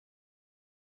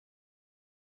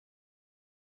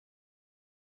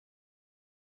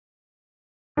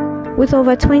With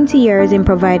over 20 years in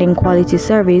providing quality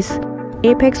service,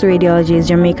 Apex Radiology is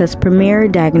Jamaica's premier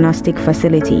diagnostic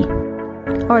facility.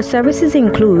 Our services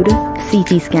include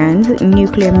CT scans,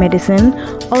 nuclear medicine,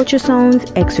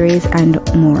 ultrasounds, x-rays, and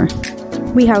more.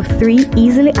 We have 3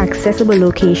 easily accessible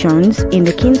locations in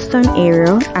the Kingston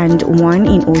area and 1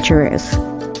 in Ocho-Rios.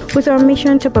 With our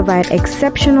mission to provide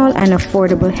exceptional and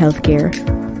affordable healthcare,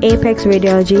 Apex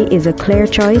Radiology is a clear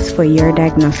choice for your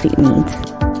diagnostic needs.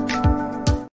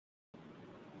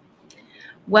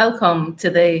 Welcome to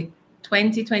the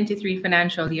 2023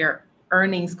 financial year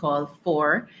earnings call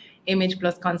for Image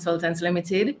Plus Consultants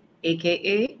Limited,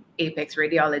 aka Apex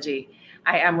Radiology.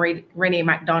 I am Renee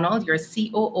McDonald, your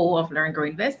COO of Learn, Grow,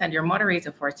 Invest, and your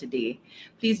moderator for today.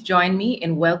 Please join me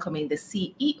in welcoming the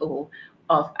CEO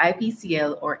of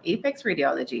IPCL or Apex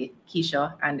Radiology,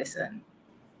 Keisha Anderson.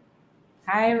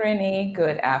 Hi, Renee.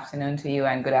 Good afternoon to you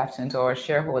and good afternoon to our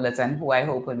shareholders and who I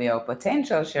hope will be our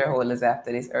potential shareholders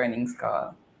after this earnings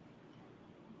call.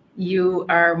 You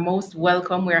are most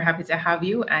welcome. We're happy to have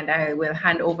you, and I will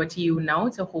hand over to you now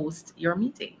to host your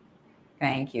meeting.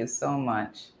 Thank you so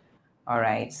much. All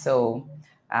right, so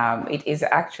it is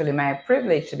actually my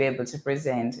privilege to be able to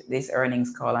present this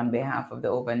earnings call on behalf of the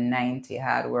over 90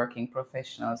 hardworking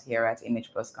professionals here at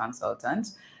Image Plus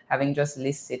Consultants. Having just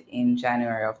listed in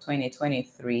January of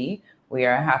 2023, we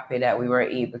are happy that we were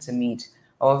able to meet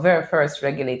our very first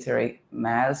regulatory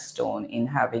milestone in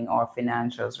having our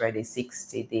financials ready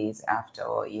 60 days after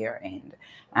our year end.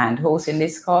 And hosting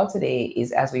this call today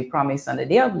is, as we promised on the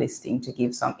day of listing, to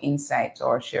give some insight to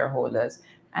our shareholders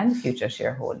and future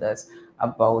shareholders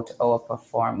about our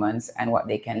performance and what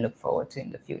they can look forward to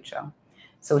in the future.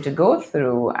 So to go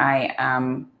through, I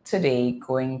am today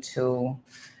going to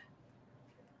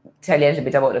tell you a little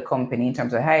bit about the company in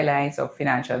terms of highlights or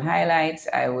financial highlights.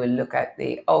 I will look at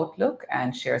the outlook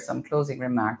and share some closing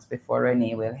remarks before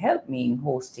Renee will help me in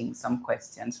hosting some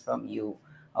questions from you,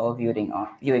 our viewing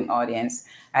audience.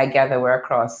 I gather we're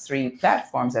across 3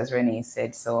 platforms, as Renee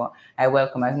said, so I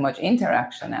welcome as much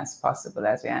interaction as possible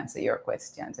as we answer your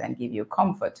questions and give you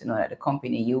comfort to know that the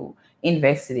company you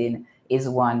invested in is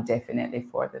one definitely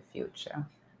for the future.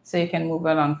 So you can move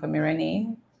along for me,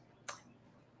 Renee.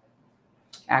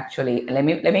 Actually, let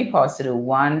me pause to do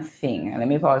one thing. Let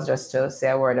me pause just to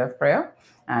say a word of prayer.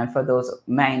 And for those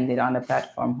minded on the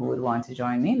platform who would want to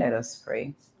join me, let us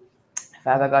pray.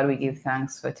 Father God, we give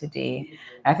thanks for today.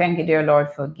 I thank you, dear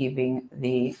Lord, for giving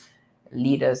the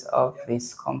leaders of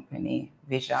this company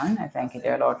vision. I thank you,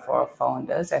 dear Lord, for our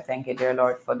founders. I thank you, dear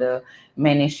Lord, for the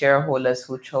many shareholders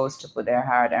who chose to put their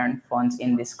hard-earned funds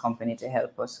in this company to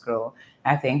help us grow.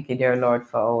 I thank you, dear Lord,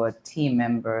 for our team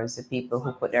members, the people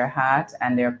who put their heart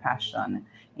and their passion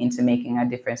into making a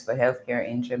difference for healthcare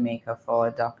in Jamaica, for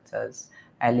our doctors.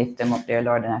 I lift them up, dear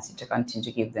Lord, and ask you to continue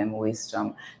to give them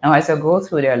wisdom. Now, as I go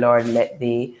through, dear Lord, let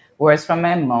the words from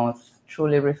my mouth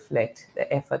truly reflect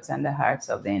the efforts and the hearts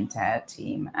of the entire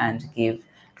team and give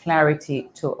clarity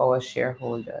to our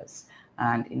shareholders.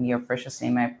 And in your precious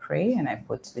name I pray, and I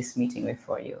put this meeting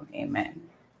before you. Amen.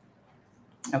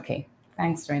 Okay,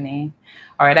 thanks, Renee.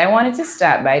 All right, I wanted to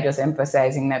start by just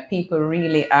emphasizing that people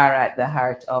really are at the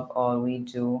heart of all we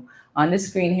do. On the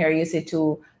screen here, you see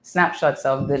 2 snapshots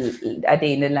of a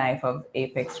day in the life of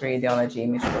Apex Radiology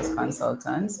Image Plus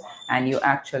Consultants, and you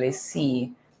actually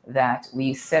see that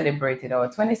we celebrated our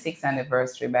 26th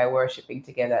anniversary by worshiping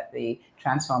together at the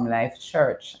Transform Life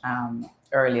Church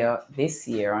earlier this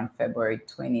year on February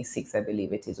 26th, I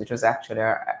believe it is, which was actually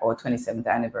our 27th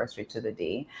anniversary to the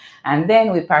day. And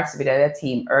then we participated as a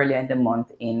team earlier in the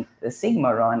month in the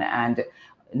Sigma Run, and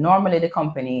normally the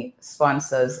company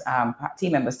sponsors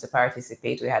team members to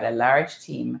participate. We had a large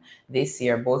team this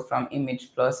year, both from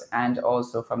Image Plus and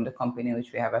also from the company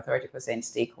which we have a 30%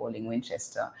 stakeholding,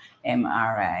 Winchester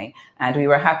MRI. And we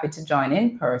were happy to join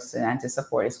in person and to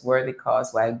support this worthy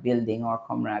cause while building our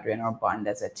camaraderie and our bond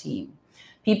as a team.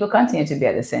 People continue to be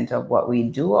at the center of what we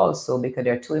do also, because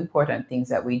there are 2 important things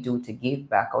that we do to give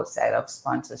back outside of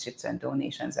sponsorships and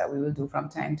donations that we will do from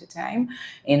time to time.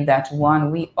 In that,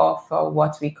 one, we offer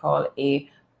what we call a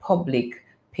public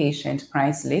patient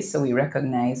price list. So we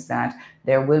recognize that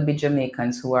there will be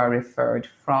Jamaicans who are referred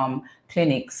from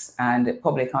clinics and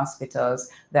public hospitals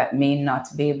that may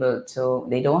not be able to,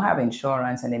 they don't have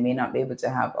insurance and they may not be able to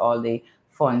have all the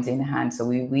funds in hand. So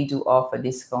we do offer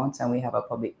discounts, and we have a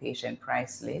public patient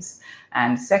price list.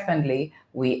 And secondly,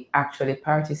 we actually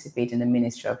participate in the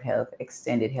Ministry of Health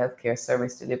Extended Healthcare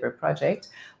Service Delivery Project,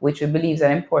 which we believe is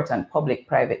an important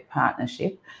public-private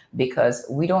partnership, because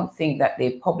we don't think that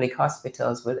the public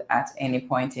hospitals will at any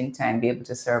point in time be able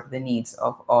to serve the needs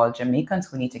of all Jamaicans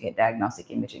who need to get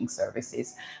diagnostic imaging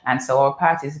services. And so our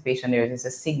participation there is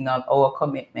a signal, our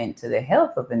commitment to the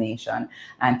health of the nation,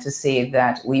 and to say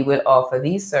that we will offer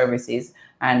these services,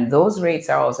 and those rates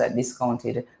are also at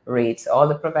discounted rates. All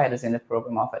the providers in the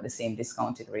program offer the same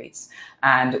discounted rates.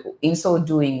 And in so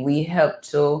doing, we help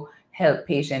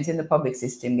patients in the public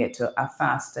system get to a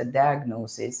faster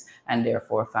diagnosis and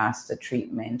therefore faster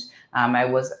treatment. I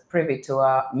was privy to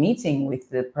a meeting with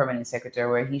the permanent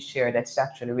secretary where he shared that it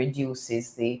actually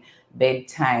reduces the bed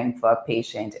time for a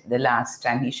patient. The last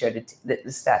time he shared the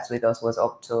stats with us was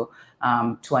up to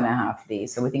 2.5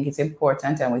 days. So we think it's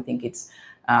important, and we think it's,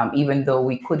 even though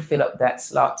we could fill up that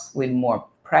slot with more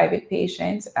private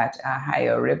patients at a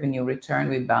higher revenue return,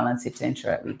 we balance it to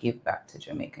ensure that we give back to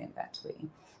Jamaica in that way.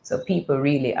 So people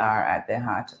really are at the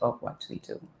heart of what we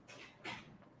do.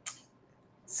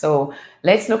 So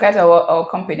let's look at our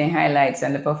company highlights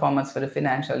and the performance for the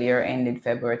financial year ended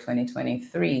February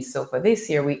 2023. So for this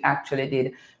year, we actually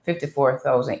did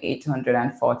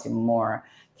 54,840 more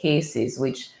cases,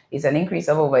 which is an increase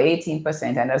of over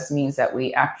 18%. And that means that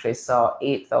we actually saw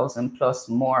 8,000 plus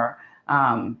more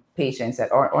patients,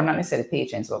 or not necessarily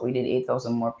patients, but we did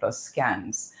 8,000 more plus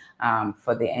scans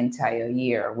for the entire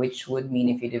year, which would mean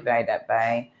if you divide that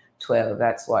by 12,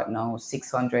 that's what now,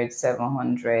 600,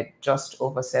 700, just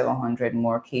over 700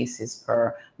 more cases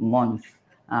per month,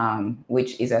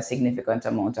 which is a significant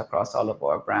amount across all of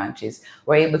our branches.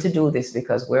 We're able to do this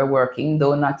because we're working,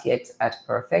 though not yet at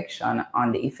perfection,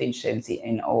 on the efficiency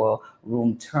in our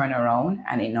room turnaround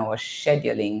and in our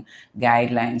scheduling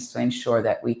guidelines to ensure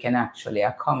that we can actually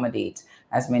accommodate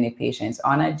as many patients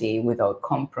on a day without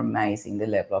compromising the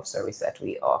level of service that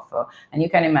we offer. And you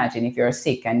can imagine if you're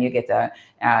sick and you get a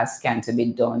scan to be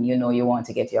done, you know you want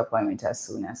to get your appointment as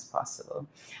soon as possible.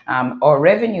 Our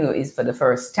revenue is for the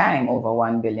first time over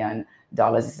 $1 billion.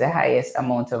 It's the highest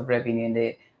amount of revenue in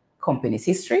the company's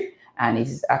history. And it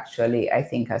is actually, I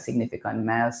think, a significant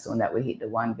milestone that we hit the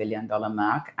 $1 billion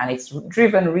mark. And it's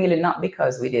driven really not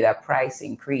because we did a price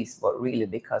increase, but really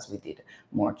because we did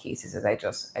more cases, as I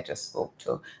just spoke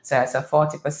to. So that's a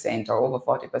 40% or over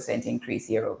 40% increase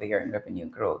year over year in revenue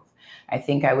growth. I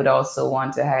think I would also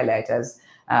want to highlight as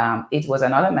it was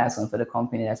another milestone for the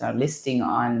company that's our listing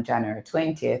on January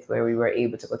 20th, where we were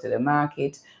able to go to the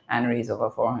market and raise over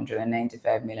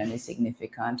 $495 million is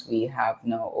significant. We have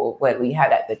now, well, we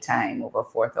had at the time over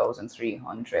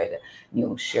 4,300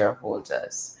 new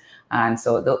shareholders. And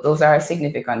so those are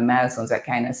significant milestones that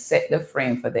kind of set the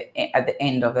frame for at the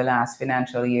end of the last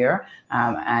financial year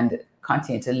and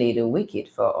continue to lay the wicket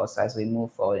for us as we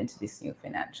move forward into this new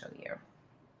financial year.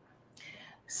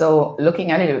 So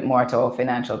looking a little bit more at our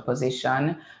financial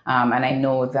position, and I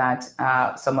know that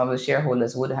some of the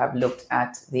shareholders would have looked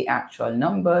at the actual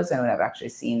numbers and would have actually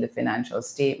seen the financial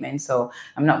statement. So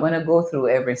I'm not going to go through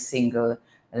every single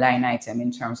line item in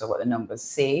terms of what the numbers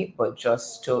say, but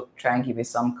just to try and give you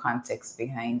some context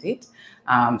behind it.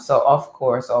 So of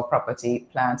course, our property,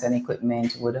 plant and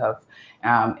equipment would have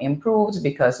improved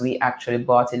because we actually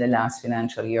bought in the last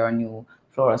financial year a new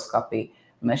fluoroscopy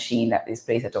machine that is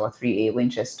placed at our 3A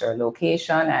Winchester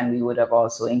location, and we would have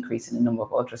also increased in the number of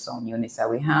ultrasound units that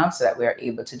we have, so that we are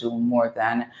able to do more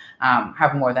than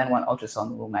have more than one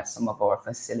ultrasound room at some of our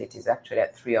facilities, actually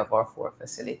at 3 of our 4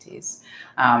 facilities.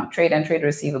 Trade and trade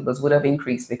receivables would have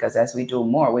increased because as we do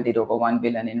more, we did over $1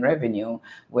 billion in revenue,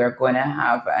 we're going to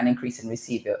have an increase in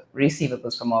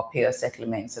receivables from our payer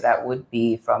settlements. So that would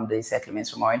be from the settlements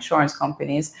from our insurance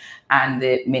companies and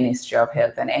the Ministry of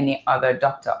Health and any other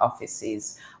doctor offices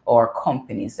or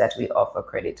companies that we offer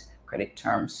credit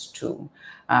terms to.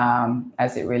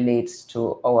 As it relates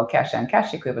to our cash and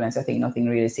cash equivalents, I think nothing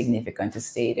really significant to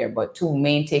say there, but 2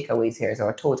 main takeaways here is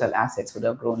our total assets would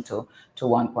have grown to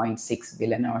 $1.6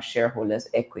 billion. Our shareholders'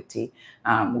 equity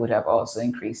would have also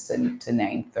increased to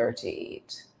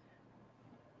 $938.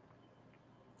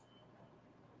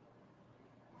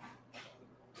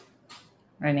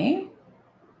 Renee?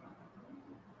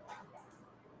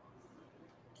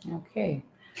 Okay.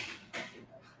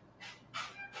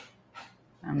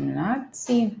 I'm not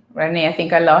seeing Renee. I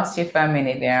think I lost you for a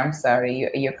minute there. I'm sorry.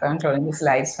 You're controlling the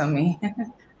slides for me.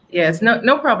 Yes,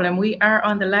 no problem. We are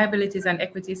on the liabilities and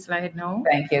equity slide now.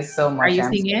 Thank you so much. Are you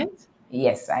seeing it?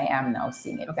 Yes, I am now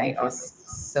seeing it. Okay, Thank you awesome.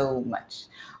 so much.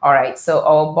 All right, so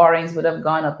our borrowings would have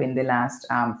gone up in the last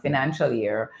financial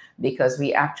year because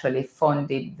we actually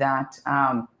funded that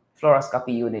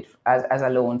fluoroscopy unit as a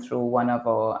loan through one of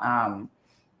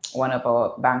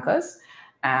our bankers,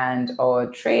 and our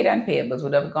trade and payables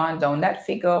would have gone down. That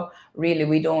figure, really,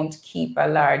 we don't keep a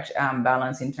large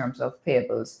balance in terms of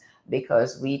payables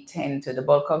because we tend to, the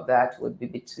bulk of that would be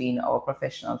between our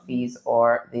professional fees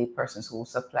or the persons who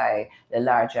supply the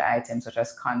larger items such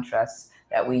as contrasts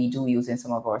that we do use in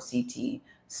some of our CT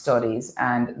studies.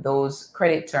 And those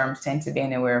credit terms tend to be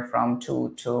anywhere from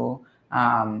 2 to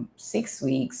 6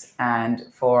 weeks, and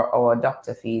for our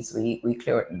doctor fees, we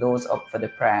clear those up for the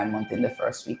prior month in the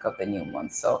first week of the new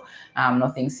month. So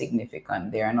nothing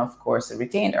significant there. And of course, the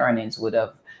retained earnings would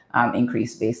have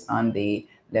increased based on the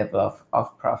level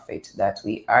of profit that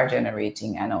we are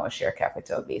generating and our share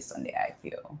capital based on the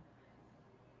IPO.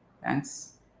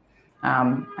 Thanks.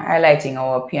 Highlighting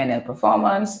our P&L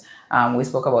performance. We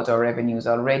spoke about our revenues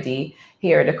already.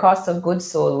 Here, the cost of goods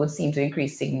sold would seem to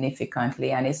increase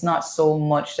significantly, and it's not so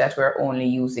much that we're only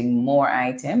using more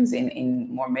items in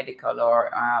more medical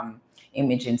or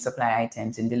imaging supply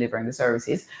items in delivering the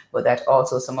services, but that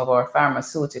also some of our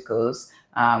pharmaceuticals,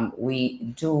 we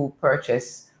do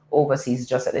purchase overseas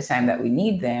just at the time that we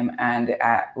need them, and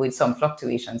with some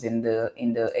fluctuations in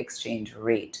the exchange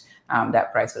rate.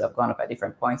 That price would have gone up at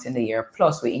different points in the year.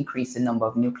 Plus, we increased the number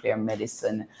of nuclear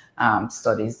medicine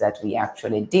studies that we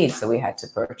actually did, so we had to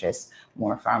purchase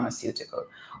more pharmaceutical.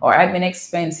 Our admin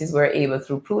expenses were able,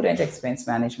 through prudent expense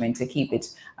management, to keep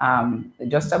it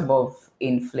just above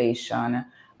inflation.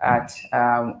 At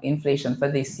inflation for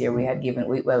this year, we had given,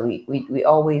 we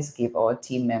always give our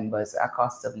team members a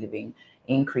cost of living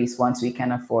increase once we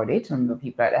can afford it. Remember,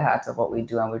 people are at the heart of what we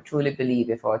do, and we truly believe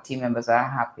if our team members are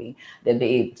happy, they'll be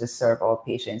able to serve our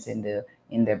patients in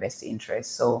their best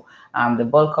interest. So the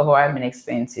bulk of our admin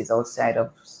expenses outside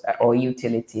of our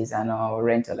utilities and our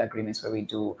rental agreements where we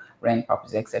do rent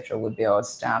properties, etc., would be our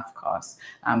staff costs.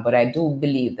 But I do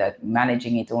believe that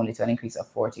managing it only to an increase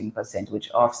of 14%, which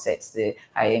offsets the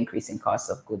high increase in cost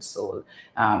of goods sold,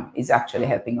 is actually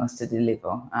helping us to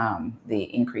deliver the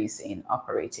increase in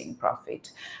operating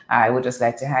profit. I would just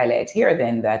like to highlight here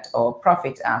then that our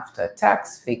profit after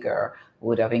tax figure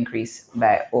would have increased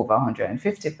by over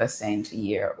 150%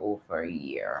 year over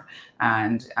year.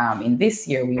 And in this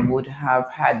year, we would have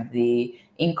had the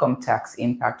income tax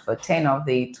impact for 10 of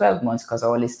the 12 months because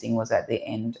our listing was at the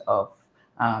end of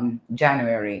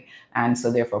January. And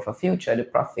so therefore, for future, the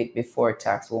profit before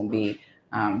tax won't be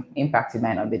impacted,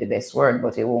 might not be the best word,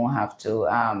 but it won't have to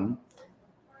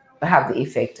have the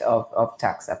effect of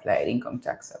tax applied, income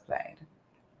tax applied.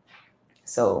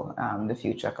 So the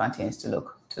future continues to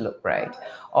look bright.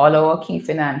 All our key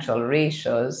financial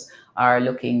ratios are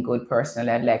looking good.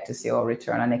 Personally, I'd like to see our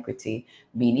return on equity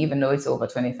being, even though it's over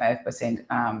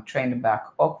 25%, trend back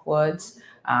upwards.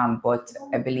 But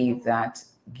I believe that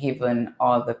given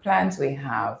all the plans we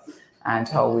have and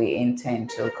how we intend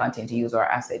to continue to use our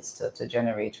assets to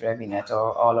generate revenue, that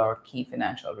all our key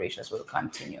financial ratios will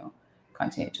continue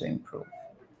to improve.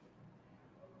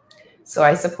 So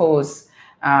I suppose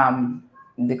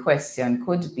the question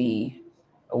could be,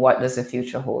 what does the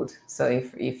future hold? So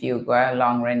if you go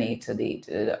along, Renee, to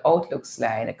the outlook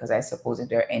slide, because I suppose if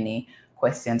there are any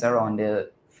questions around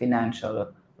the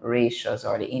financial ratios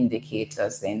or the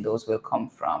indicators, then those will come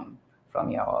from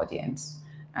your audience,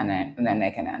 and then I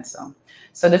can answer.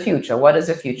 So the future, what does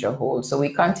the future hold? So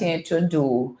we continue to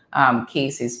do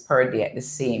cases per day at the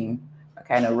same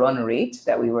kind of run rate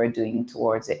that we were doing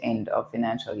towards the end of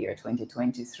financial year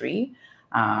 2023.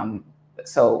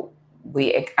 So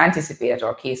we anticipate that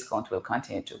our case count will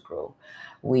continue to grow.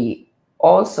 We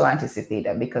also anticipate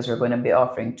that because we're going to be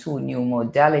offering 2 new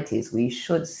modalities, we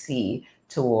should see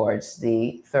towards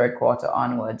the third quarter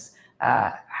onwards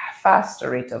a faster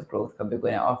rate of growth, because we're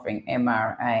going to offering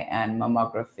MRI and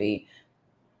mammography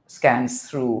scans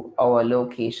through our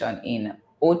location in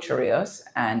Ocherius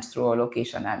and through our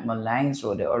location at Malines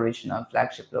Road, the original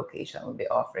flagship location. We'll be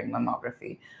offering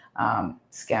mammography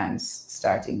scans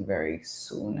starting very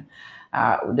soon.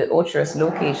 The Ocherius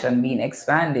location being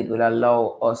expanded will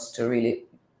allow us to really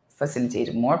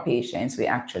facilitate more patients. We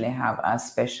actually have a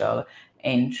special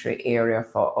entry area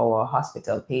for our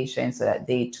hospital patients so that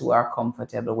they too are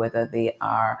comfortable, whether they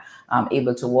are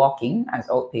able to walk in as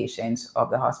outpatients of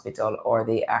the hospital or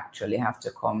they actually have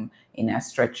to come in a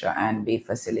stretcher and be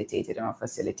facilitated in our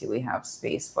facility. We have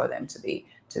space for them to be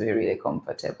really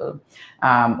comfortable.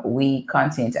 We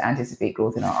continue to anticipate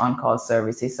growth in our on-call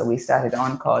services. So we started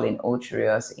on-call in Ocho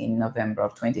Rios in November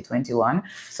of 2021.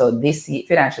 So this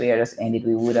financial year just ended,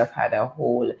 we would have had a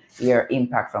whole year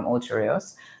impact from Ocho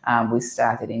Rios. We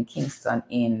started in Kingston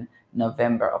in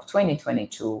November of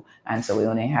 2022, and so we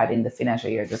only had in the financial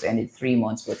year just ended 3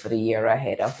 months, but for the year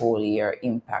ahead, a whole year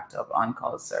impact of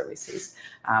on-call services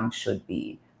should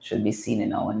be seen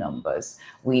in our numbers.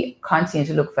 We continue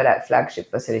to look for that flagship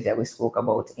facility that we spoke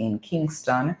about in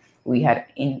Kingston. We had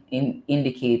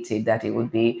indicated that it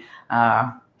would be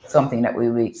something that we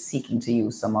were seeking to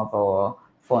use some of our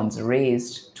funds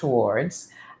raised towards.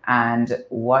 And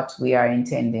what we are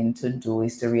intending to do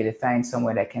is to really find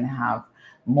somewhere that can have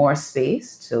more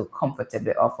space to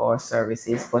comfortably offer our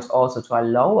services, but also to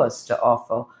allow us to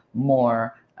offer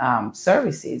more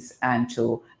services. And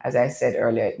to, as I said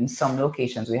earlier, in some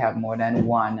locations we have more than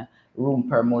one room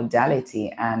per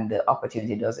modality, and the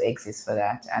opportunity does exist for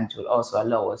that, and to also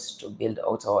allow us to build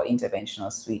out our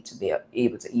interventional suite to be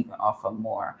able to even offer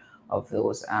more of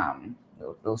those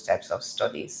types of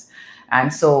studies.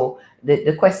 And so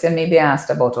the question may be asked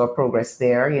about our progress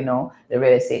there. You know, the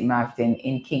real estate market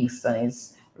in Kingston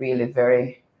is really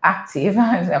very active.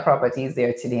 The property is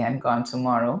there today and gone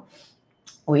tomorrow.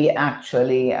 We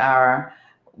actually are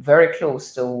very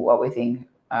close to what we think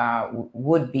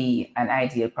would be an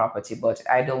ideal property, but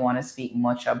I don't want to speak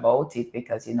much about it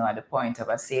because, you know, at the point of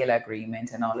a sale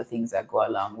agreement and all the things that go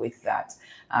along with that,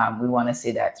 we want to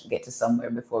see that get to somewhere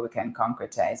before we can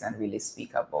concretize and really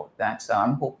speak about that. So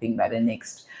I'm hoping that the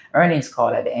next earnings call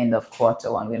at the end of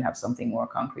Q1, we'll have something more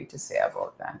concrete to say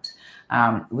about that.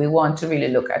 We want to really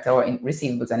look at our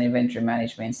receivables and inventory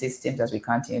management systems as we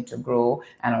continue to grow,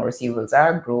 and our receivables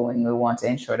are growing. We want to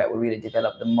ensure that we really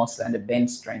develop the muscle and the bench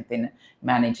strength in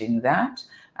managing that.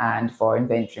 And for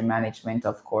inventory management,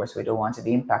 of course, we don't want to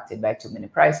be impacted by too many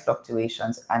price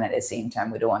fluctuations, and at the same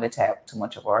time, we don't want to tie up too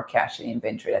much of our cash in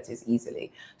inventory that is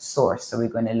easily sourced. So we're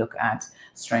going to look at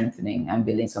strengthening and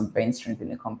building some bench strength in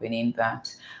the company in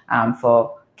that.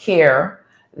 For care,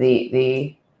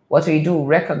 what we do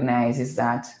recognize is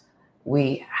that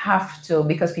we have to,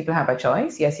 because people have a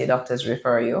choice. Yes, your doctors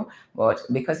refer you, but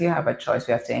because you have a choice,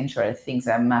 we have to ensure that things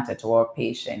that matter to our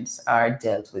patients are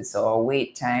dealt with. So our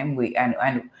wait time,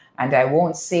 and I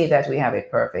won't say that we have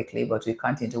it perfectly, but we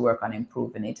continue to work on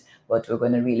improving it. But we're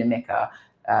going to really make a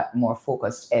more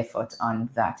focused effort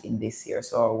on that in this year.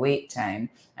 So our wait time,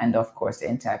 and of course the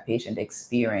entire patient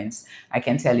experience. I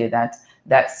can tell you that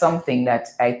that's something that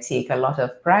I take a lot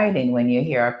of pride in. When you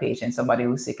hear a patient, somebody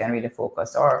who's sick and really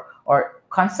focused or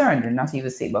concerned, or not even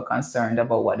sick, but concerned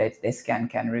about what the scan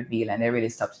can reveal, and they really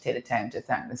stop to take the time to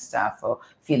thank the staff for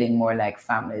feeling more like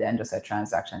family than just a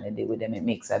transaction they did with them. It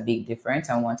makes a big difference.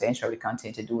 I want to ensure we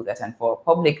continue to do that. And for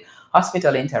public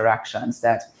hospital interactions,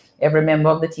 that every member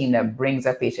of the team that brings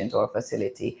a patient to our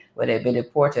facility, whether it be the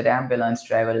porter, the ambulance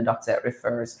driver, the doctor that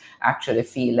refers, actually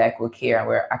feel like we care, and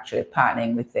we're actually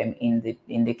partnering with them in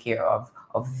the care of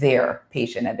their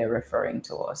patient that they're referring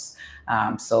to us.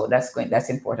 So that's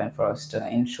important for us to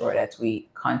ensure that we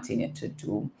continue to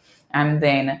do. And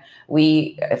then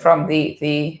we, from the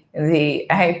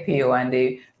IPO and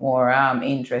the more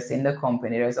interest in the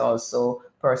company, there's also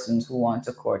persons who want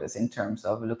to court us in terms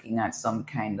of looking at some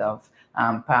kind of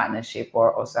partnership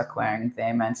or us acquiring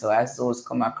them. And so as those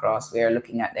come across, we are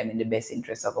looking at them in the best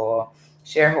interest of our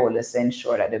shareholders to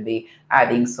ensure that they'll be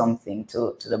adding something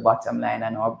to the bottom line,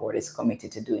 and our board is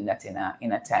committed to doing that in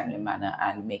a timely manner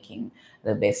and making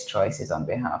the best choices on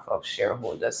behalf of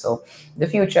shareholders. So the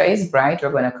future is bright. We're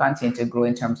going to continue to grow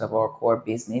in terms of our core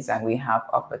business, and we have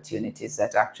opportunities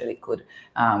that actually could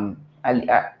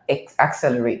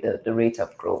accelerate the rate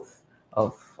of growth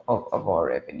of our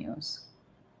revenues.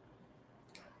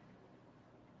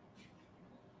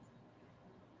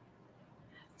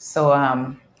 So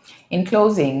in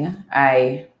closing,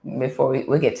 before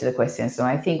we get to the questions, so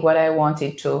I think what I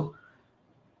wanted to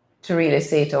really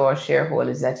say to our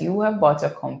shareholders that you have bought a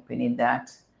company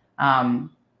that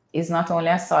is not only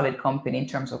a solid company in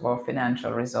terms of our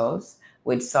financial results,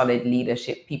 with solid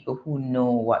leadership, people who know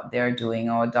what they're doing.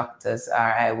 Our doctors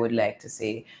are, I would like to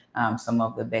say, some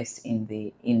of the best in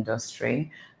the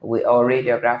industry. Our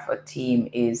radiographer team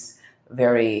is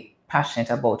very passionate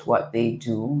about what they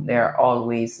do. They're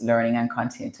always learning and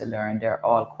continue to learn. They're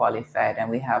all qualified, and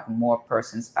we have more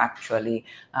persons actually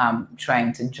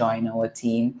trying to join our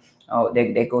team. Oh,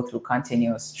 they go through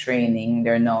continuous training.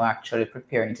 They're now actually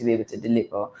preparing to be able to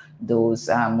deliver those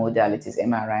modalities,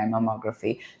 MRI,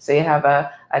 mammography. So you have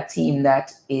a team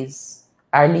that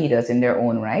are leaders in their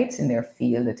own right, in their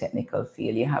field, the technical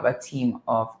field. You have a team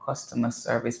of customer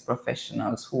service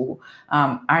professionals who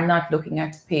are not looking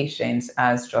at patients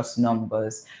as just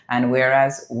numbers. And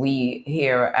whereas we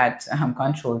here at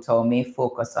Control Tower may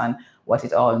focus on what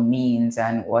it all means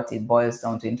and what it boils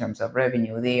down to in terms of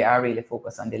revenue, they are really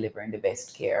focused on delivering the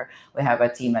best care. We have a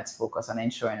team that's focused on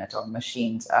ensuring that our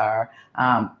machines are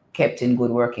kept in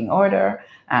good working order,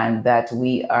 and that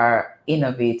we are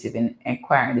innovative in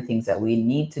acquiring the things that we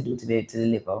need to do to be able to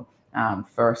deliver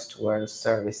first world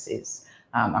services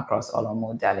across all our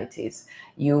modalities.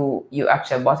 You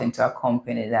actually bought into a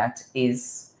company that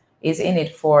is in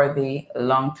it for the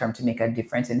long term to make a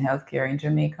difference in healthcare in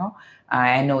Jamaica.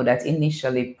 I know that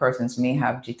initially persons may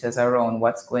have jitters around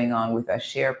what's going on with a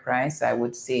share price. I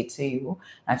would say to you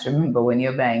that remember, when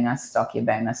you're buying a stock, you're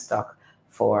buying a stock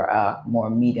for a more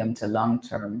medium to long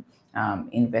term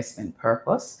investment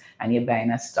purpose, and you're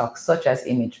buying a stock such as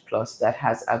Image Plus that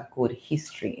has a good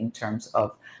history in terms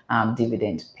of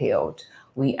dividend payout.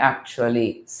 We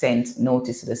actually sent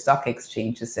notice to the stock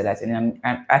exchange to say that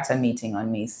at a meeting on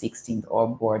May 16th, our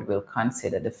board will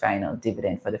consider the final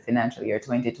dividend for the financial year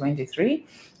 2023.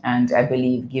 And I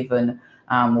believe, given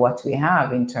what we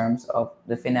have in terms of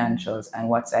the financials and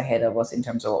what's ahead of us in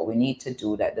terms of what we need to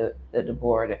do, that the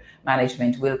board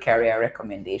management will carry a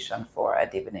recommendation for a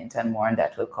dividend, and more on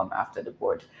that will come after the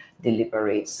board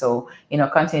deliberates. So,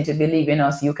 continue to believe in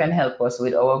us. You can help us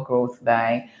with our growth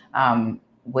by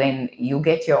when you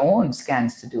get your own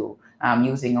scans to do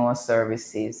using our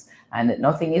services. And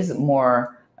nothing is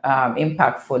more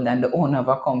impactful than the owner of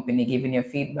a company giving you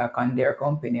feedback on their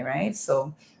company, right?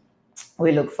 So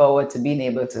we look forward to being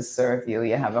able to serve you.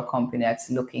 You have a company that's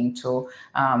looking to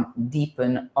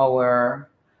deepen our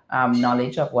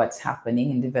knowledge of what's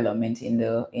happening in development in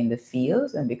the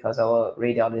field, and because our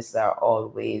radiologists are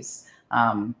always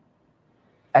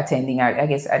attending, I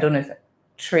guess, I don't know if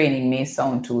training may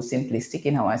sound too simplistic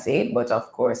in how I say it, but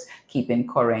of course, keeping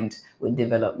current with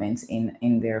developments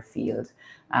in their field.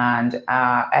 And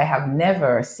I have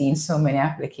never seen so many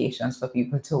applications for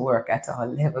people to work at all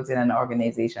levels in an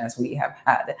organization as we have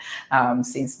had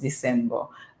since December,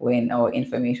 when our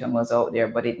information was out there.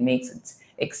 But it makes it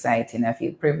exciting. I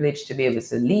feel privileged to be able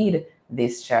to lead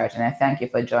this charge. And I thank you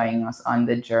for joining us on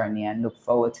the journey, and look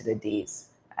forward to the days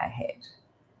ahead.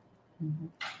 Mm-hmm.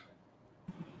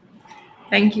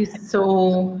 Thank you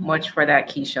so much for that,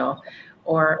 Keisha.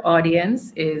 Our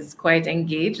audience is quite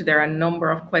engaged. There are a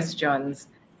number of questions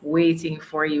waiting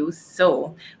for you.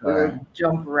 So we will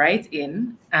jump right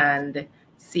in and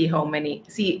see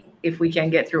if we can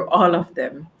get through all of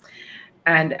them.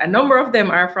 And a number of them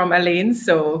are from Elaine.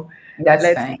 So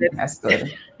that's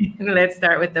good. Let's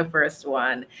start with the first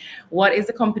one. What is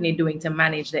the company doing to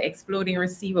manage the exploding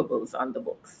receivables on the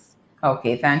books?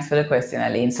 Okay, thanks for the question,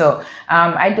 Aline. So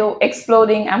I do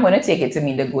exploding. I'm going to take it to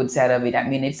mean the good side of it. I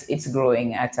mean, it's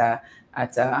growing at a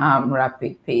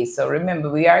rapid pace. So remember,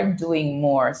 we are doing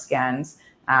more scans.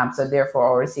 So therefore,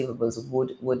 our receivables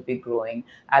would be growing.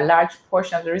 A large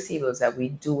portion of the receivables that we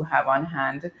do have on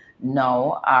hand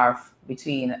now are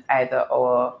between either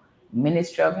our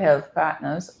Ministry of Health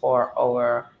partners or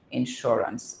our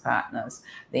insurance partners.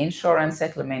 The insurance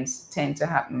settlements tend to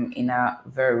happen in a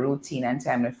very routine and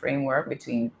timely framework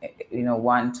between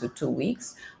 1 to 2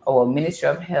 weeks. Our Ministry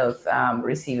of Health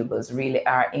receivables really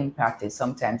are impacted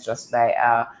sometimes just by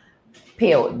a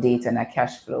payout date and a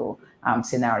cash flow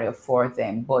scenario for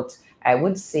them. But I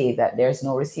would say that there's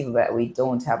no receivable that we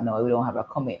don't have now, we don't have a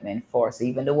commitment for. So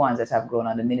even the ones that have grown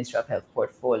on the Ministry of Health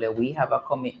portfolio, we have a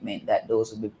commitment that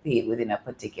those will be paid within a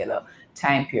particular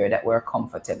time period that we're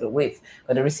comfortable with.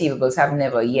 But the receivables have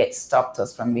never yet stopped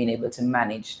us from being able to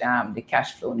manage the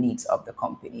cash flow needs of the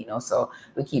company, so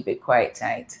we keep it quite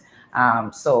tight.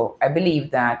 So I believe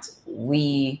that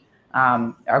we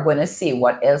are going to see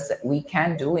what else we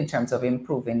can do in terms of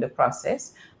improving the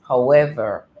process.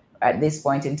 However, at this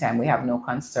point in time, we have no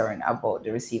concern about the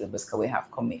receivables because we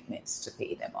have commitments to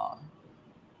pay them all.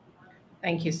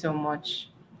 Thank you so much.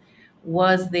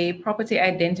 Was the property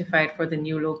identified for the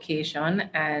new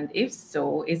location? And if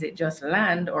so, is it just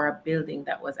land or a building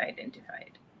that was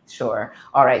identified? Sure.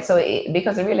 All right. So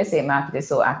because the real estate market is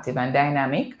so active and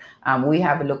dynamic, we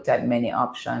have looked at many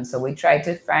options. So we tried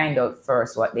to find out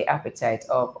first what the appetite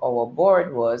of our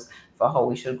board was for how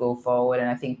we should go forward. And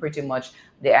I think pretty much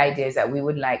the idea is that we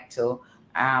would like to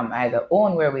either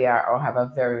own where we are or have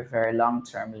a very, very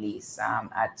long-term lease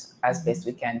at as best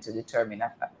we can to determine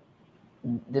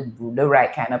the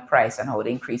right kind of price and how the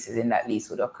increases in that lease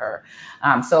would occur.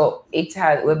 So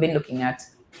we've been looking at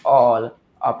all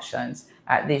options.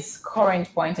 At this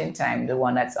current point in time, the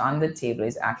one that's on the table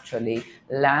is actually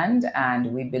land,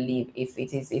 and we believe if we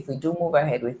do move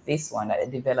ahead with this one, that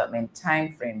the development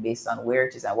time frame based on where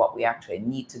it is and what we actually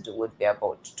need to do would be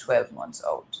about 12 months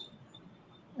out.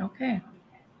 Okay.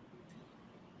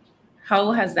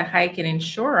 How has the hike in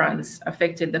insurance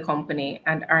affected the company,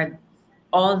 and are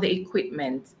all the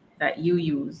equipment that you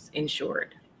use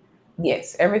insured?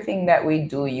 Yes, everything that we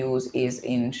do use is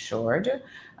insured.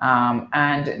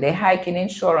 And the hike in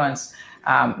insurance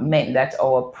meant that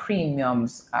our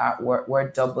premiums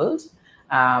were doubled.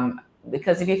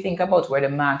 Because if you think about where the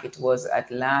market was at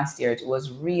last year, it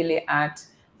was really at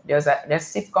there's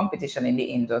stiff competition in the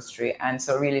industry, and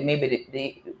so really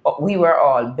maybe we were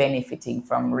all benefiting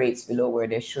from rates below where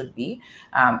they should be.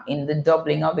 In the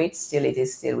doubling of it, it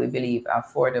is still, we believe,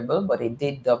 affordable, but it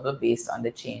did double based on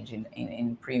the change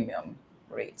in premium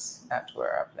rates that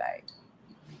were applied.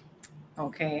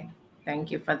 Okay,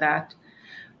 thank you for that.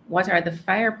 What are the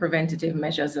fire preventative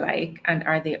measures like, and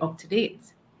are they up to date?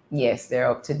 Yes, they're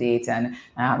up to date. And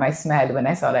I smiled when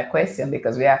I saw that question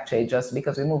because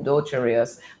because we moved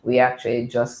Ocherios, we actually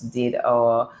just did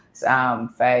our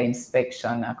fire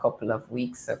inspection a couple of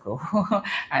weeks ago.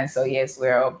 And so, yes,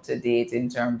 we're up to date in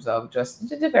terms of just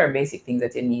the very basic things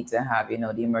that you need to have, the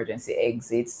emergency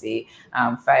exits, the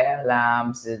fire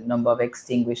alarms, the number of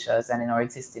extinguishers, and in our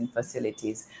existing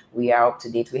facilities, we are up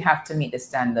to date. We have to meet the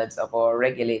standards of our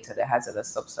regulator, the Hazardous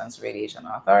Substance Radiation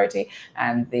Authority,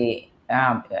 and the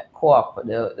co-op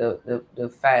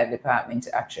the fire department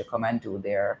to actually come and do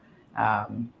their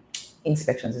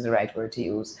inspections is the right word to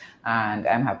use, and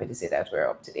I'm happy to say that we're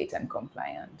up to date and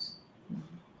compliant.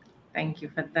 Thank you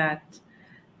for that.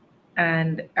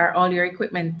 And are all your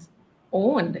equipment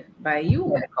owned by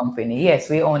you? The company, yes,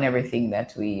 we own everything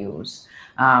that we use.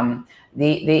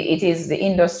 The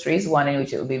industry is one in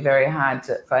which it will be very hard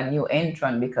for a new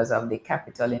entrant because of the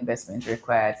capital investment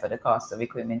required for the cost of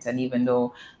equipment. And even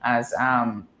though as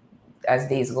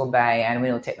days go by and we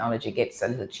know technology gets a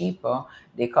little cheaper,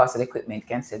 the cost of the equipment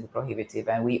can still be prohibitive,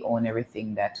 and we own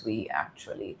everything that we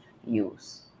actually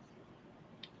use.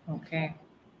 Okay.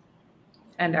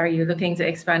 And are you looking to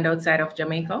expand outside of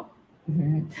Jamaica?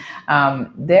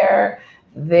 Mm-hmm.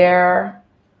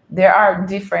 There are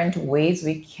different ways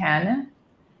we can,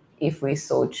 if we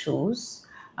so choose.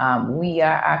 We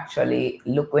are actually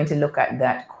going to look at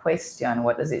that question.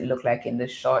 What does it look like in the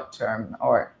short term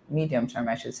or medium term,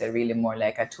 I should say, really more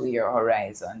like a 2-year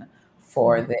horizon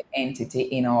for the entity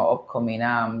in our upcoming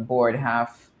board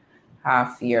half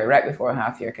year, right before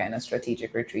half year kind of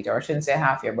strategic retreat, or I shouldn't say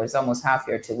half year, but it's almost half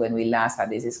year to when we last had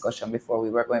this discussion before we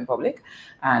were going public.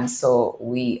 And so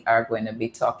we are going to be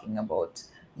talking about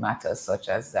matters such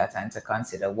as that, and to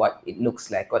consider what it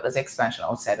looks like. What does expansion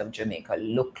outside of Jamaica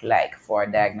look like for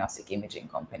a diagnostic imaging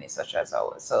company such as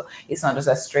ours? So it's not just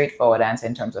a straightforward answer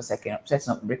in terms of setting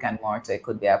up brick and mortar. It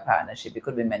could be a partnership. It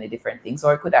could be many different things,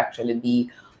 or it could actually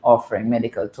be offering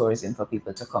medical tourism for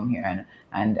people to come here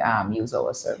and use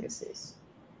our services.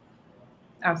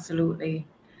 Absolutely.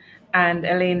 And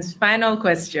Elaine's final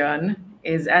question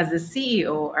is, as the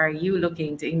CEO, are you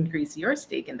looking to increase your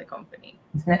stake in the company?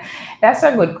 That's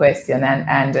a good question,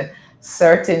 and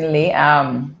certainly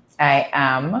I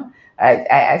am.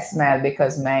 I smile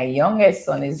because my youngest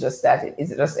son is just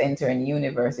entering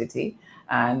university,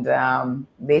 and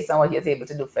based on what he's able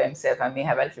to do for himself, I may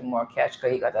have a little more cash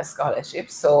because he got a scholarship.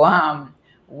 So my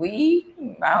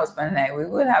husband and I, we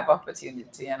will have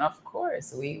opportunity, and of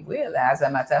course we will. As a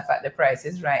matter of fact, the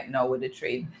prices right now with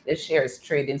the shares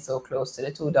trading so close to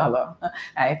the $2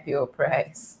 IPO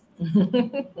price.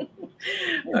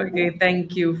 Okay,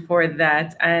 thank you for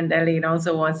that. And Elaine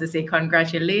also wants to say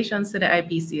congratulations to the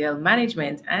IPCL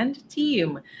management and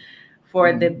team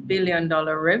for the $1 billion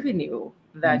revenue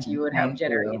that you would have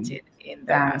generated in the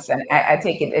Thanks. last And year. I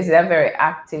take it, is a very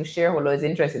active shareholder is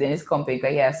interested in his company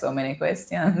because he has so many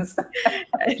questions.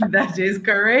 That is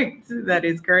correct. That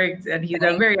is correct. And he's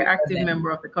a very active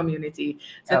member of the community.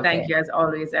 So thank you as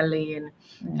always, Elaine.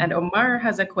 And Omar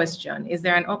has a question. Is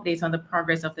there an update on the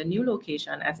progress of the new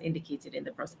location as indicated in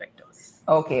the prospectus?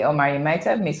 Okay, Omar, you might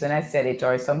have missed when I said it,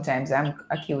 or sometimes I'm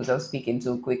accused of speaking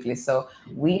too quickly. So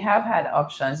we have had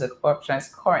options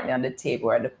currently on the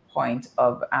table at the point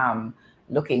of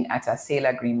looking at a sale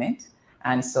agreement.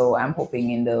 And so I'm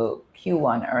hoping in the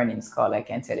Q1 earnings call, I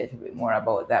can tell you a little bit more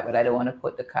about that, but I don't want to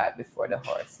put the cart before the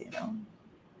horse,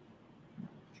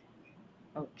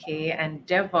 Okay, and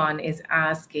Devon is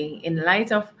asking, in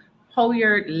light of how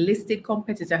your listed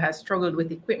competitor has struggled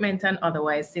with equipment and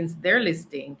otherwise since their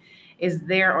listing, is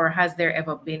there or has there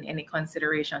ever been any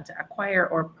consideration to acquire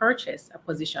or purchase a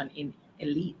position in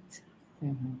Elite?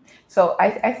 So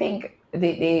I think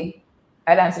I'd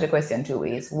answer the question two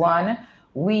ways. One,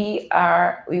 we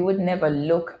would never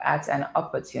look at an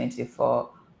opportunity for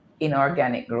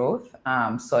inorganic growth,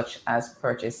 such as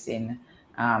purchasing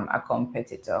a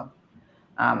competitor.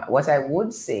 What I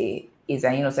would say is,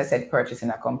 and so I said purchasing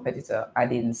a competitor, I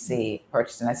didn't say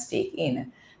purchasing a stake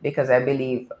in, because I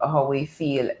believe how we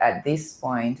feel at this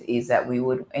point is that we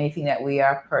would, anything that we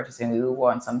are purchasing, we would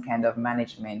want some kind of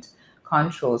management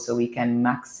control so we can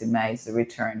maximize the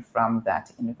return from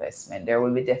that investment. There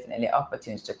will be definitely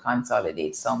opportunities to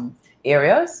consolidate some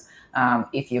areas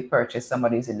if you purchase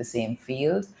somebody who's in the same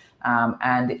field.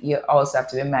 And you also have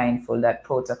to be mindful that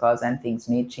protocols and things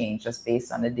may change just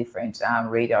based on the different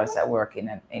radars that work in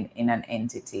an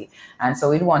entity. And so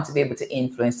we'd want to be able to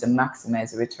influence to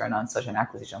maximize the return on such an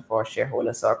acquisition for our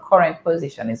shareholders. So our current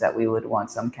position is that we would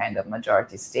want some kind of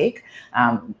majority stake.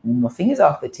 Nothing is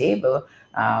off the table.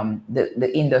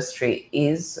 The industry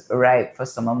is ripe for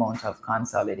some amount of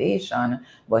consolidation,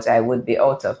 but I would be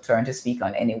out of turn to speak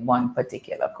on any one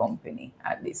particular company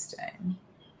at this time.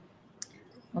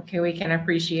 Okay, we can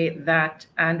appreciate that.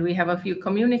 And we have a few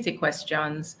community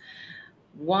questions.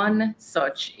 One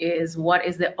such is, what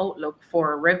is the outlook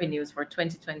for revenues for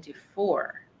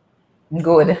 2024?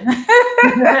 Good.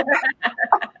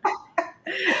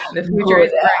 The future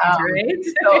is bright, right?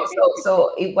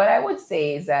 So what I would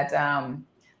say is that,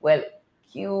 well,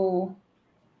 Q4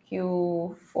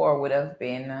 would have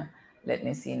been, let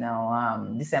me see now,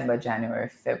 December, January,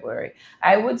 February.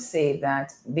 I would say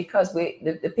that because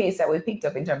the pace that we picked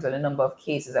up in terms of the number of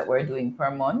cases that we're doing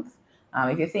per month,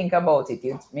 if you think about it,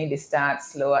 you maybe start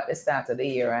slow at the start of the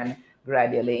year and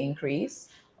gradually increase.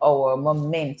 Our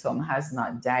momentum has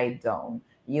not died down.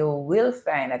 You will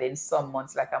find that in some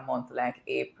months, like a month like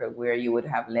April, where you would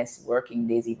have less working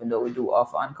days, even though we do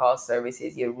offer on-call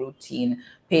services, your routine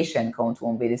patient count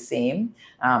won't be the same.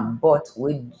 But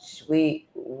we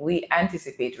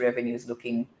anticipate revenues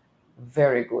looking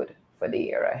very good for the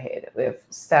year ahead. We've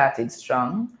started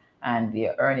strong, and the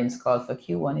earnings call for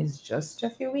Q1 is just a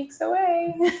few weeks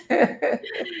away.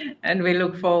 And we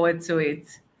look forward to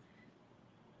it.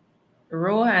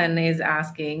 Rohan is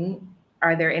asking,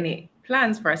 are there any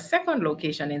plans for a second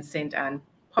location in St. Anne,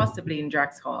 possibly in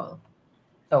Drax Hall?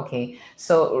 Okay,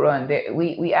 so Ron,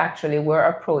 we actually were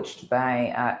approached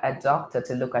by a doctor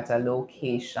to look at a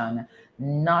location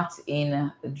not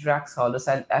in Drax Hall, just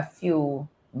a few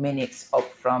minutes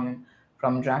up from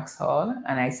Drax Hall,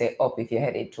 and I say up if you're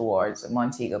headed towards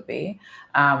Montego Bay.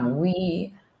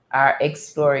 We are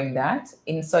exploring that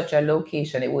in such a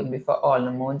location. It wouldn't be for all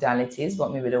the modalities,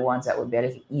 but maybe the ones that would be a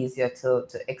little easier to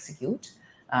execute.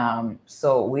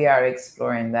 So we are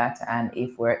exploring that, and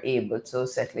if we're able to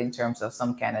settle in terms of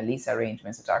some kind of lease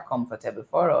arrangements that are comfortable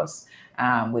for us,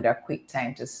 with a quick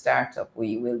time to start up,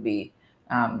 we will be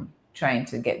trying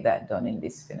to get that done in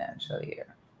this financial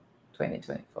year,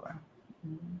 2024.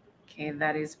 Okay,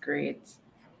 that is great.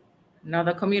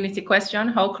 Another community question,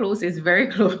 how close is very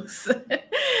close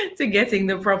to getting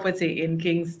the property in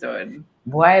Kingston?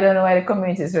 Boy, I don't know why the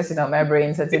community is stressing out my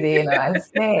brain. So today, I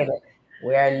said,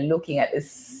 we are looking at the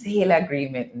sale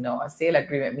agreement now. A sale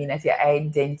agreement means that you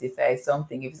identify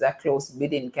something. If it's a close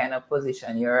bidding kind of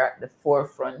position, you're at the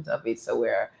forefront of it. So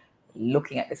we're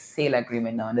looking at the sale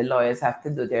agreement now, and the lawyers have to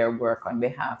do their work on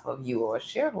behalf of you, our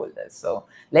shareholders. So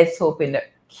let's hope in the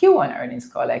Q1 earnings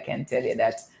call, I can tell you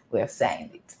that we have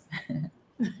signed it.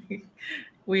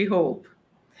 We hope.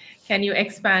 Can you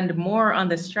expand more on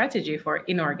the strategy for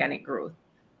inorganic growth?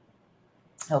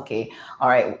 Okay, all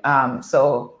right.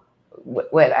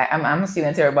 Well, I'm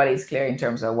assuming everybody is clear in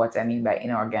terms of what I mean by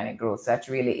inorganic growth. That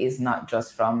really is not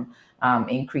just from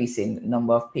increasing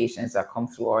number of patients that come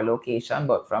through our location,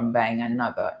 but from buying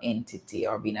another entity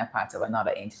or being a part of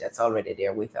another entity that's already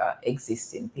there with an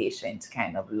existing patient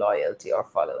kind of loyalty or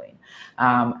following.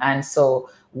 And so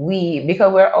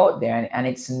because we're out there and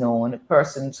it's known,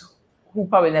 persons who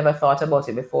probably never thought about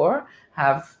it before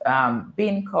have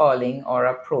been calling or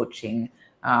approaching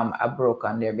a broker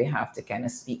on their behalf to kind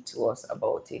of speak to us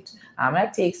about it.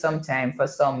 That takes some time for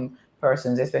some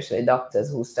persons, especially doctors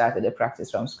who started the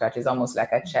practice from scratch. It's almost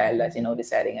like a child that,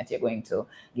 deciding that you're going to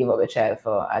give up a child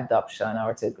for adoption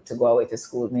or to go away to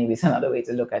school. Maybe it's another way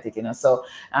to look at it, So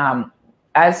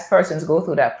as persons go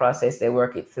through that process, they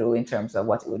work it through in terms of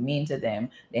what it would mean to them.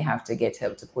 They have to get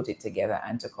help to put it together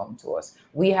and to come to us.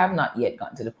 We have not yet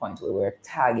gotten to the point where we're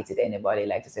targeted anybody,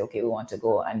 like to say, okay, we want to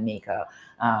go and make a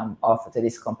offer to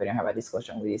this company or have a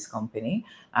discussion with this company.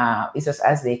 It's just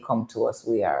as they come to us,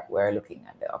 we're looking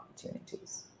at the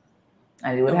opportunities.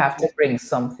 And it would have to bring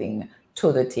something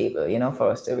to the table, you know,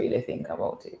 for us to really think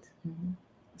about it.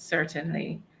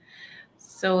 Certainly.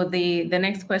 So the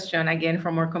next question, again,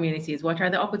 from our community is, what are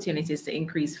the opportunities to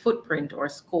increase footprint or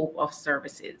scope of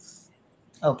services?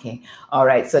 Okay. All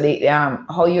right. So the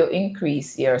how you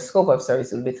increase your scope of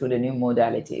service will be through the new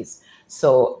modalities.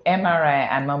 So MRI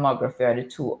and mammography are the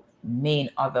two main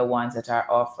other ones that are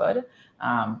offered,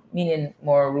 meaning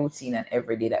more routine and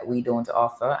everyday that we don't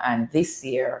offer. And this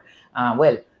year,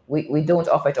 we don't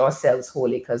offer it ourselves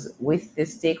wholly, because with the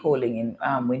stakeholding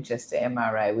in Winchester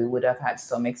MRI, we would have had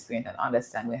some experience and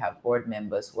understand. We have board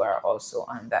members who are also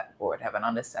on that board, have an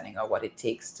understanding of what it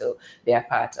takes to be a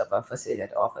part of a facility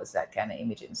that offers that kind of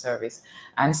imaging service.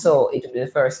 And so it will be the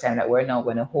first time that we're now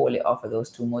going to wholly offer those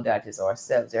two modalities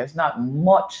ourselves. There's not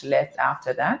much left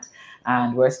after that.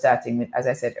 And we're starting with, as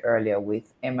I said earlier,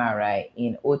 with MRI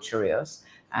in Ocho Rios,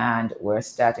 and we're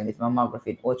starting with mammography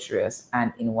in Ocho Rios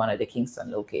and in one of the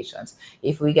Kingston locations.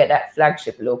 If we get that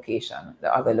flagship location,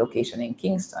 the other location in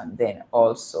Kingston, then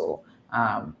also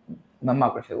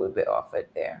mammography will be offered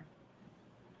there.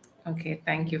 Okay,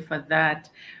 thank you for that.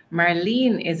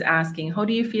 Marlene is asking, how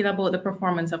do you feel about the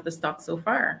performance of the stock so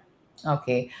far?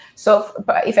 Okay, so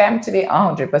if I'm to be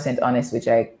 100% honest, which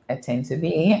I tend to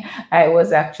be, I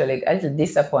was actually a little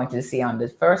disappointed to see on the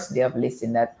first day of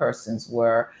listing that persons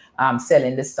were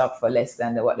selling the stock for less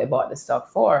than what they bought the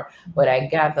stock for. But I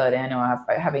gathered, you know,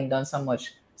 having done some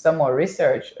more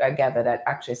research, I gathered that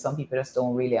actually some people just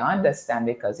don't really understand,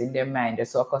 because in their mind they're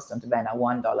so accustomed to buying a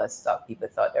 $1 stock. People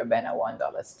thought they're buying a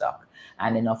 $1 stock,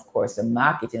 and then of course the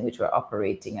market in which we're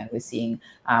operating, and we're seeing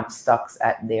stocks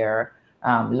at their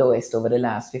lowest over the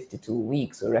last 52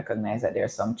 weeks. We recognize that there are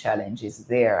some challenges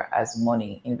there as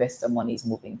investor money is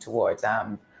moving towards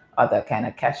other kind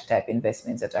of cash type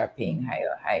investments that are paying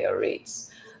higher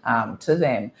rates to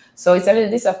them. So it's a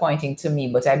little disappointing to me,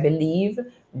 but I believe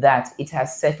that it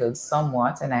has settled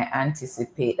somewhat, and I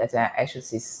anticipate that I should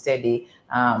see steady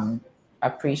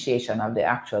appreciation of the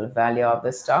actual value of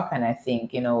the stock. And I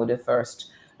think, you know, the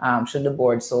first, should the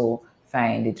board so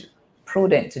find it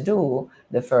prudent to do,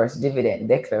 the first dividend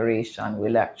declaration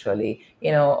will actually, you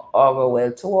know, augur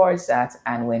well towards that.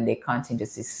 And when they continue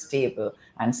to see stable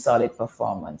and solid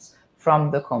performance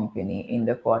from the company in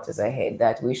the quarters ahead,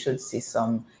 that we should see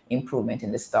some improvement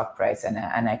in the stock price. And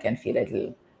I can feel a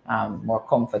little more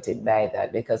comforted by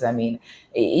that, because I mean,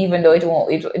 even though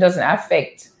it doesn't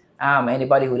affect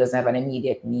anybody who doesn't have an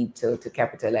immediate need to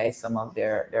capitalize some of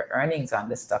their earnings on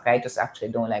the stock, I just actually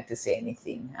don't like to say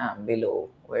anything below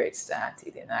where it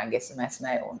started. And I guess that's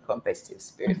my own competitive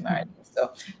spirit, Martin.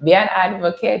 So be an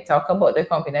advocate, talk about the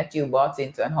company that you bought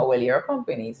into and how well your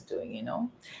company is doing, you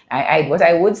know. What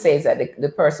I would say is that the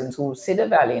persons who see the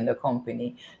value in the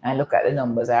company and look at the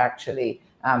numbers are actually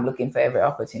looking for every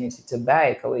opportunity to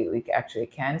buy. We actually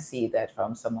can see that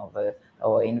from some of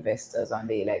our investors on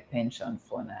the pension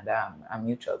fund and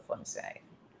mutual fund side.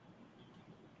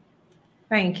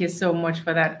 Thank you so much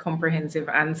for that comprehensive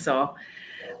answer.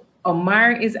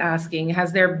 Omar is asking,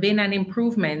 has there been an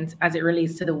improvement as it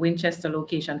relates to the Winchester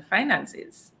location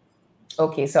finances?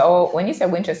 Okay, so when you say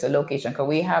Winchester location, because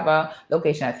we have a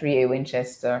location at 3A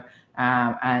Winchester,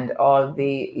 and all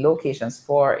the locations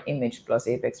for Image Plus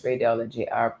Apex Radiology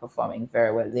are performing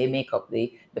very well. They make up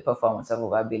the performance of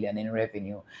over $1 billion in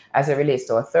revenue. As it relates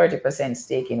to a 30%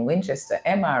 stake in Winchester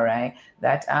MRI,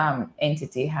 that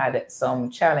entity had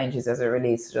some challenges as it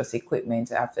relates to just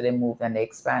equipment after they moved and they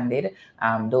expanded.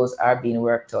 Those are being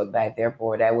worked out by their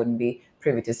board. I wouldn't be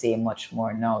privy to say much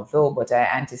more now, though, but I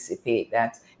anticipate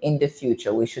that in the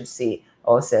future we should see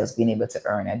ourselves being able to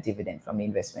earn a dividend from the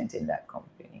investment in that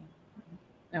company.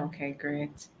 Okay,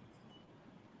 great.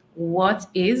 What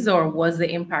is or was the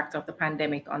impact of the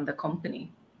pandemic on the company?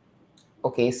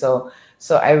 Okay, so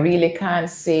I really can't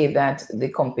say that the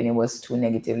company was too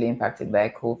negatively impacted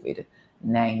by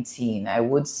COVID-19. I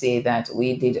would say that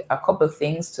we did a couple of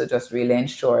things to just really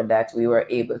ensure that we were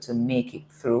able to make it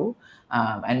through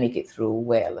and make it through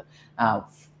well.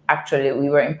 Actually, we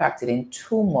were impacted in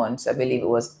 2 months. I believe it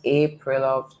was April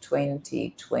of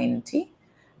 2020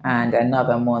 and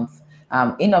another month.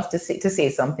 Enough to say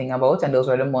something about, and those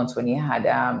were the months when you had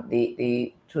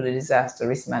through the disaster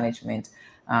risk management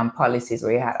policies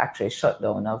where you had actually shut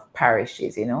down of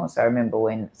parishes, you know. So I remember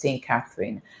when St.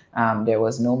 Catherine, there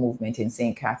was no movement in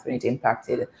St. Catherine. It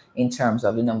impacted in terms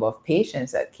of the number of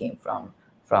patients that came from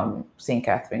from St.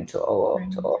 Catherine to our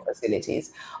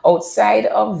facilities. Outside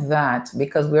of that,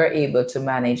 because we're able to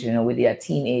manage, with a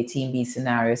team A, team B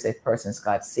scenarios, if persons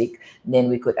got sick, then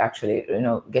we could actually,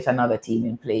 get another team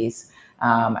in place.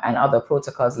 And other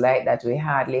protocols like that, we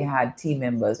hardly had team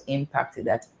members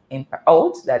that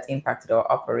impacted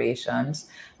our operations.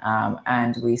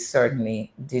 And we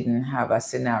certainly didn't have a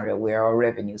scenario where our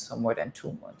revenues for more than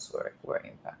 2 months were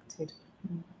impacted.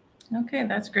 Okay,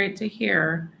 that's great to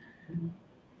hear.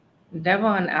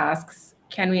 Devon asks,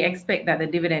 can we expect that the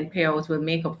dividend payout will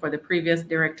make up for the previous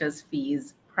directors'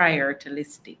 fees prior to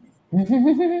listing?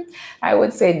 I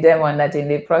would say, Devon, that in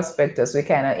the prospectus, we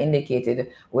kind of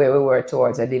indicated where we were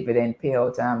towards a dividend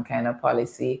payout kind of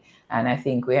policy. And I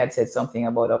think we had said something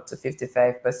about up to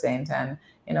 55%. And,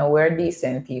 we're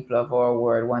decent people of our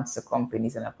word once the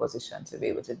company's in a position to be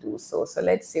able to do so. So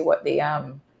let's see what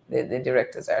the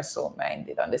directors are so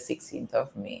minded on the 16th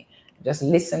of May. Just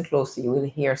listen closely. You will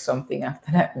hear something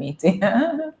after that meeting.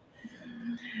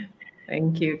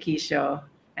 Thank you, Keisha.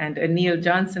 And Anil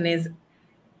Johnson is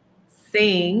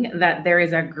saying that there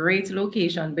is a great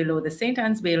location below the St.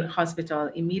 Anne's Vale Hospital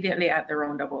immediately at the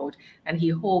roundabout, and he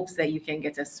hopes that you can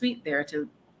get a suite there to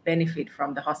benefit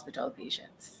from the hospital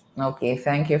patients. Okay,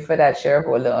 thank you for that,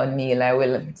 shareholder O'Neill. I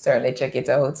will certainly check it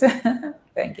out.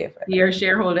 Thank you for that. Your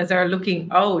shareholders are looking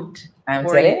out. I'm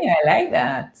telling you, I like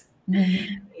that.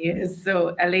 Yes,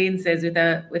 so Elaine says with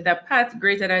a PAT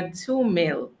greater than 2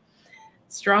 mil,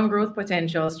 strong growth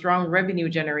potential, strong revenue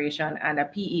generation, and a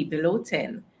PE below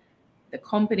 10, the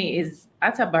company is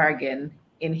at a bargain,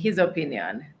 in his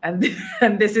opinion. And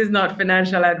this is not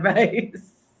financial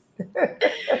advice.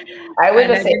 I would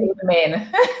just say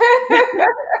amen.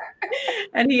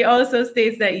 And he also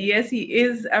states that, yes, he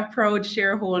is a proud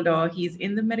shareholder. He's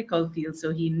in the medical field,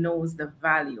 so he knows the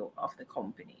value of the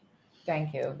company.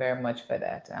 Thank you very much for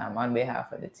that on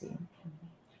behalf of the team.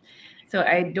 So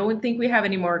I don't think we have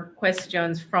any more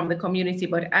questions from the community,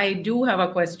 but I do have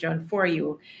a question for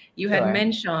you. You had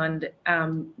mentioned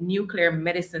nuclear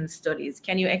medicine studies.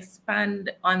 Can you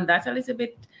expand on that a little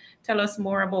bit? Tell us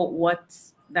more about what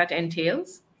that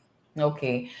entails.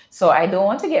 Okay, so I don't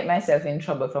want to get myself in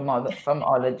trouble from all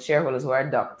the shareholders who are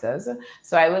doctors.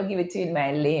 So I will give it to you in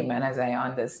my layman as I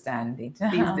understand it.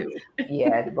 Please do.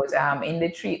 Yeah, but in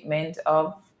the treatment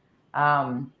of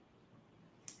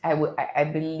I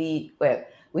believe, well,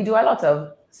 we do a lot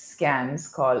of scans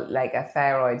called like a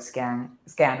thyroid scan,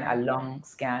 a lung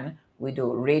scan. We do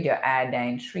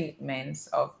radioiodine treatments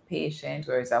of patients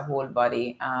where it's a whole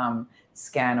body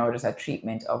scan or just a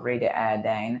treatment of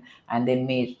radioiodine, and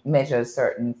they measure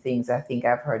certain things. I think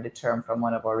I've heard the term from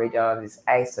one of our radiologists,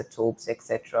 isotopes,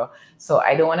 etc. So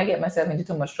I don't want to get myself into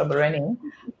too much trouble running,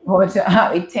 but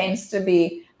it tends to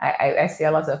be, I see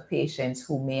a lot of patients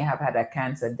who may have had a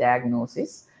cancer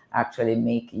diagnosis actually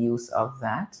make use of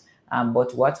that.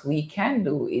 But what we can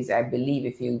do is, I believe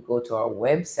if you go to our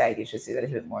website, you should see a little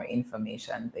bit more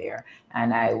information there.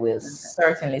 And I will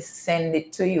certainly send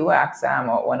it to you, ask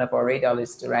one of our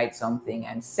radiologists to write something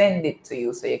and send it to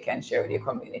you so you can share with your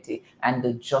community and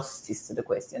do justice to the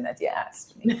question that you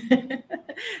asked me.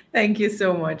 Thank you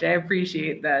so much. I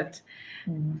appreciate that.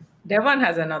 Devon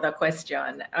has another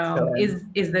question.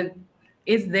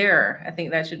 Is there, I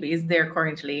think that should be, is there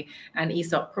currently an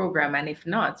ESOP program? And if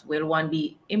not, will one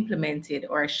be implemented,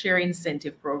 or a share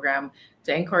incentive program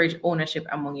to encourage ownership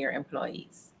among your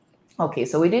employees? Okay,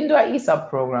 so we didn't do an ESOP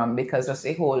program because just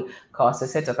the whole cost, the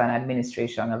setup and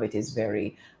administration of it is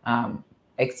very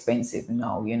expensive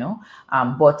now,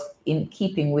 but in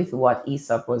keeping with what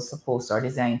ESOP was supposed or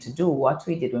designed to do, what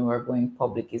we did when we were going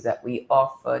public is that we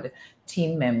offered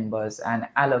team members an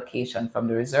allocation from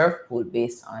the reserve pool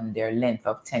based on their length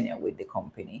of tenure with the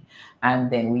company. And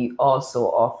then we also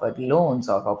offered loans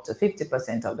of up to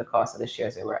 50% of the cost of the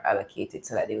shares that were allocated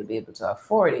so that they would be able to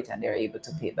afford it and they're able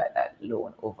to pay back that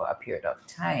loan over a period of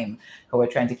time. So we're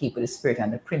trying to keep with the spirit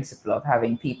and the principle of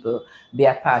having people be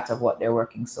a part of what they're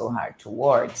working so hard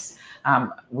towards.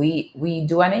 We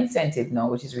do an incentive now,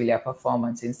 which is really a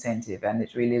performance incentive, and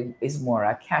it really is more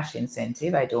a cash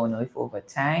incentive. I don't know if over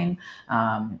time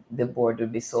the board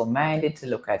would be so minded to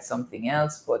look at something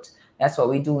else, but that's what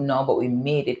we do now. But we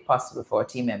made it possible for our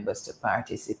team members to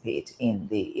participate in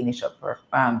the initial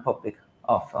public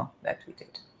offer that we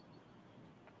did.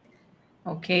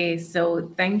 Okay,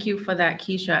 so thank you for that,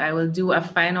 Keisha. I will do a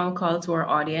final call to our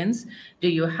audience. Do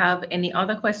you have any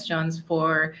other questions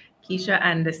for Keisha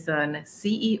Anderson,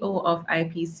 CEO of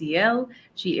IPCL?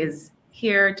 She is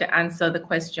here to answer the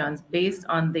questions based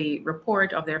on the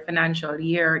report of their financial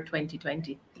year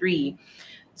 2023.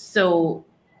 So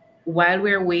while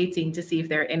we're waiting to see if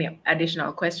there are any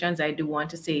additional questions, I do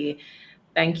want to say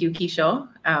Thank you, Keisha,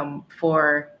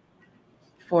 for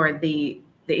the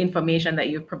information that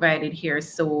you've provided here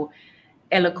so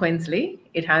eloquently.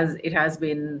 It has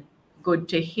been good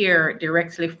to hear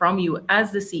directly from you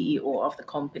as the CEO of the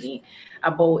company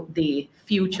about the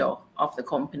future of the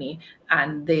company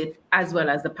and as well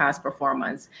as the past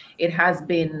performance. It has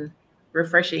been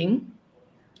refreshing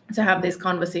to have this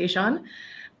conversation.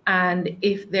 And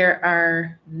if there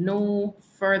are no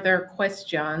further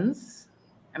questions,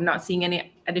 I'm not seeing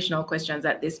any additional questions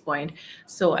at this point.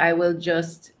 So I will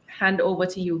just hand over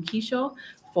to you, Keisha,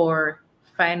 for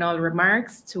final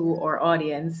remarks to our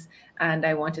audience. And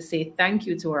I want to say thank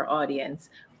you to our audience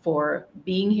for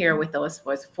being here with us,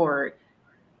 for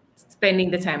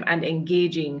spending the time and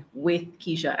engaging with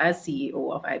Keisha as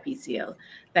CEO of IPCL.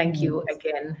 Thank you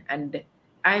again. And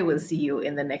I will see you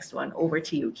in the next one. Over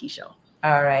to you, Keisha.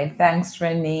 All right. Thanks,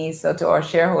 Renee. So to our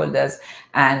shareholders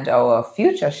and our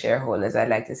future shareholders, I'd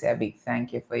like to say a big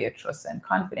thank you for your trust and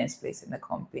confidence placed in the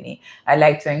company. I'd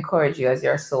like to encourage you, as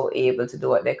you're so able to do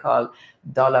what they call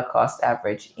dollar cost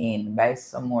average in, buy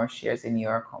some more shares in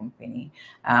your company.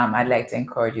 I'd like to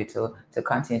encourage you to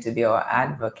continue to be our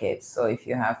advocates. So if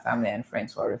you have family and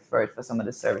friends who are referred for some of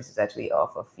the services that we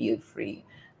offer, feel free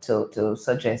to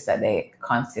suggest that they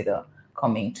consider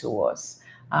coming to us.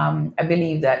 I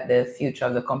believe that the future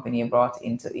of the company brought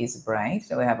into is bright.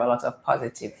 So we have a lot of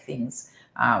positive things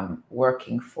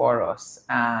working for us,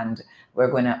 and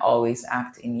we're going to always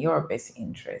act in your best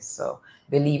interest. So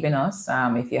believe in us.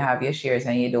 If you have your shares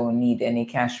and you don't need any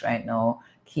cash right now,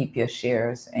 keep your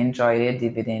shares, enjoy your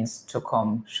dividends to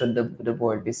come should the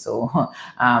board be so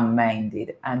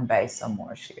minded, and buy some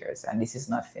more shares. And this is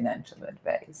not financial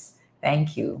advice.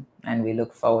 Thank you. And we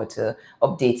look forward to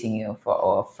updating you for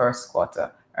our first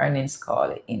quarter earnings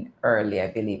call in early, I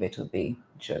believe it will be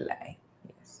July.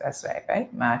 Yes, that's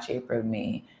right? March, April,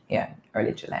 May. Yeah,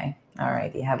 early July. All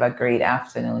righty. Have a great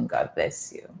afternoon. God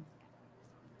bless you.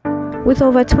 With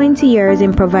over 20 years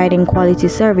in providing quality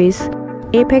service,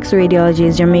 Apex Radiology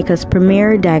is Jamaica's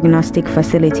premier diagnostic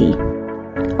facility.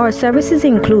 Our services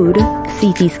include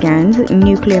CT scans,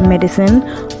 nuclear medicine,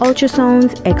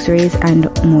 ultrasounds, x-rays, and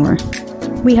more.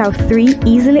 We have 3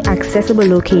 easily accessible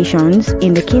locations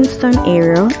in the Kingston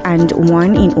area and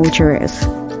 1 in Ocho-Rios.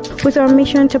 With our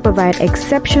mission to provide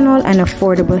exceptional and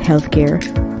affordable healthcare,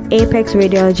 Apex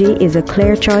Radiology is a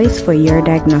clear choice for your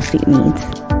diagnostic needs.